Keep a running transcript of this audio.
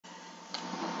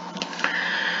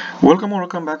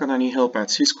Welcome back on any help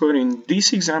at C-square. In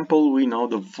this example, we know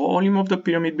the volume of the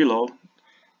pyramid below.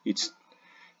 It's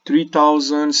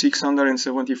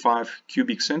 3675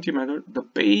 cubic centimeter. The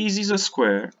base is a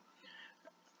square,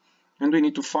 and we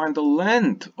need to find the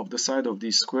length of the side of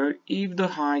this square if the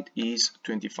height is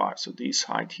 25. So this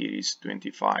height here is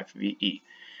 25 VE.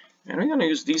 And we're going to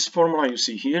use this formula you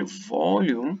see here.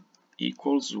 Volume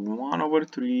equals 1 over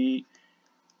 3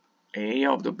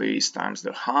 area of the base times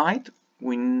the height.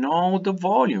 We know the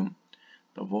volume.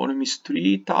 The volume is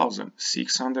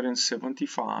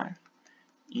 3675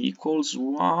 equals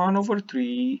 1 over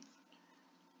 3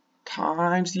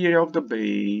 times the area of the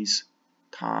base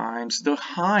times the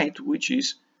height, which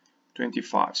is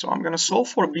 25. So I'm going to solve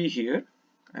for b here,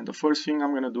 and the first thing I'm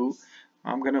going to do,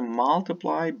 I'm going to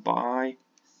multiply by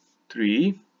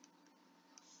 3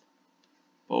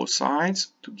 both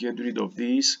sides to get rid of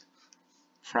this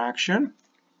fraction.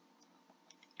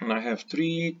 And I have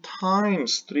 3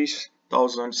 times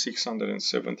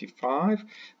 3675,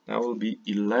 that will be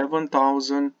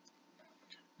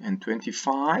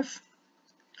 11,025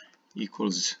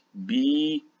 equals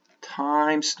b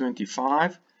times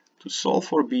 25. To solve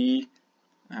for b,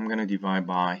 I'm going to divide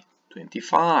by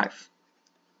 25.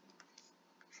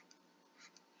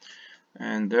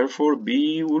 And therefore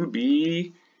b will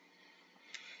be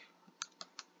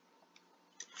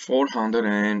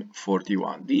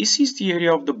 441. This is the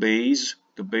area of the base.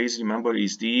 The base, remember,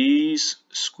 is this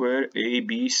square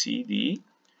ABCD.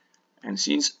 And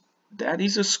since that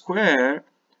is a square,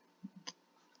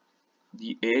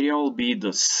 the area will be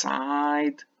the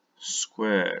side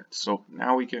squared. So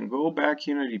now we can go back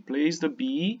here and replace the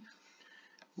b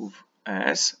with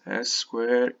s. S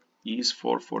squared is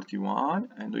 441.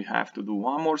 And we have to do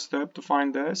one more step to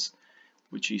find s,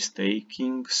 which is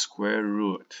taking square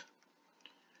root.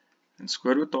 And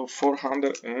square root of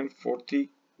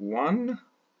 441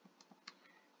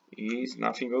 is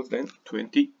nothing else than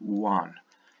 21.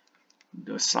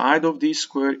 The side of this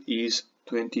square is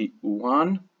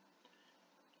 21.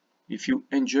 If you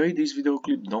enjoyed this video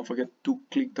clip, don't forget to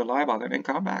click the like button and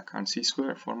come back on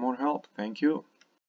C-square for more help. Thank you.